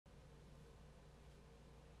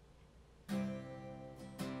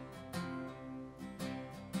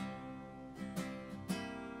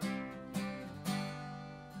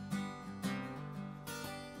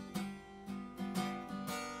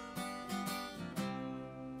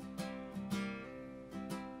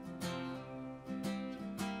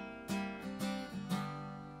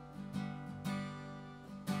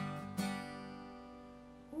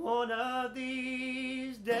One of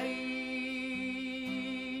these days,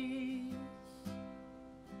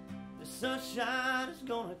 the sunshine is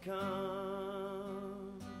gonna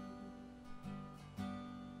come.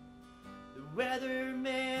 The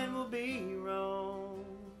weatherman will be wrong,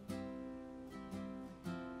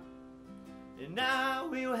 and I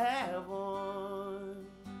will have one.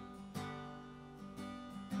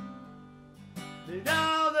 But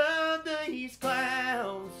all of these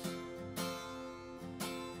clouds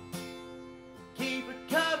keep it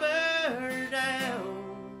covered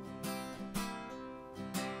down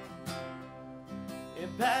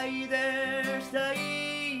and pay their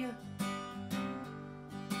stay.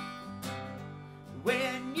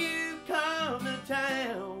 When you come to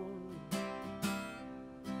town,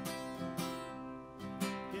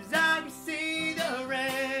 'cause I can see the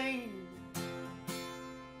rain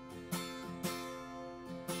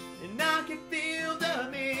and I can feel the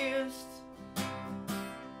mist.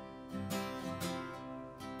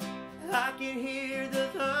 I can hear the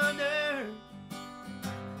thunder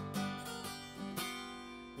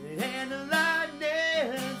and the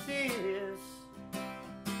lightnings hiss.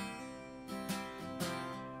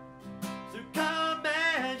 So come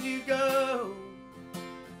as you go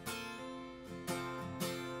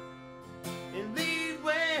and leave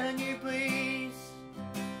when you please.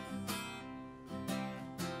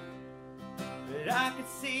 But I can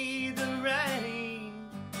see the rain,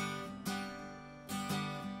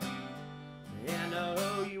 and I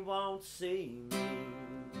know you won't see me.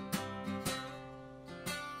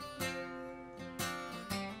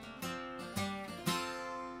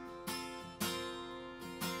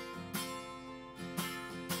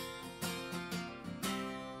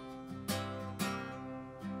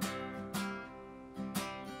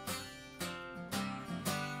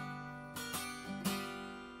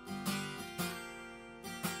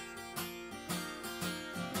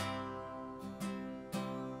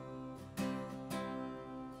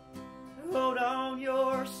 Hold on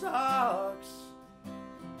your socks,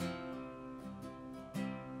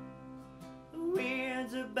 the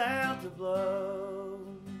wind's about to blow,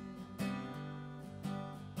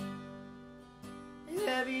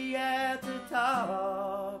 heavy at the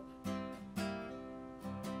top,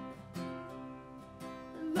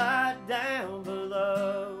 light down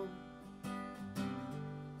below.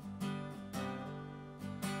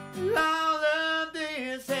 All of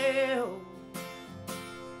this hell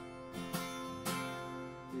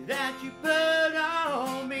that you put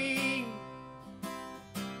on me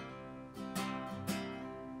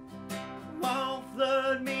won't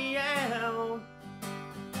flood me out,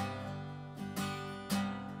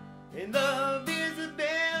 and the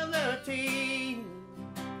visibility,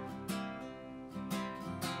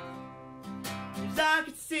 'cause I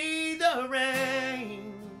can see the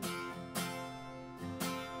rain,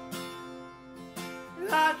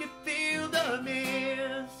 I can feel the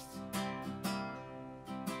mist,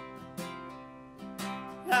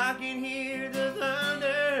 I can hear the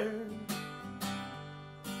thunder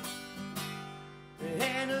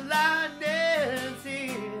and the lightning's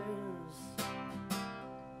hiss.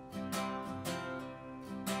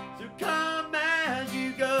 So come as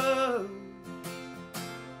you go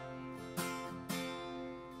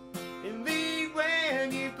and leave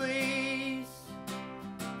when you please.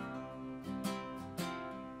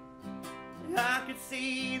 I can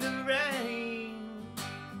see the rain,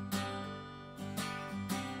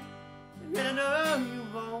 and I know you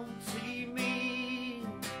won't see me.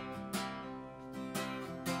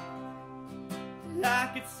 I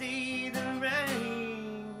could see the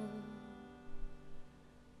rain,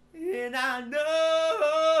 and I know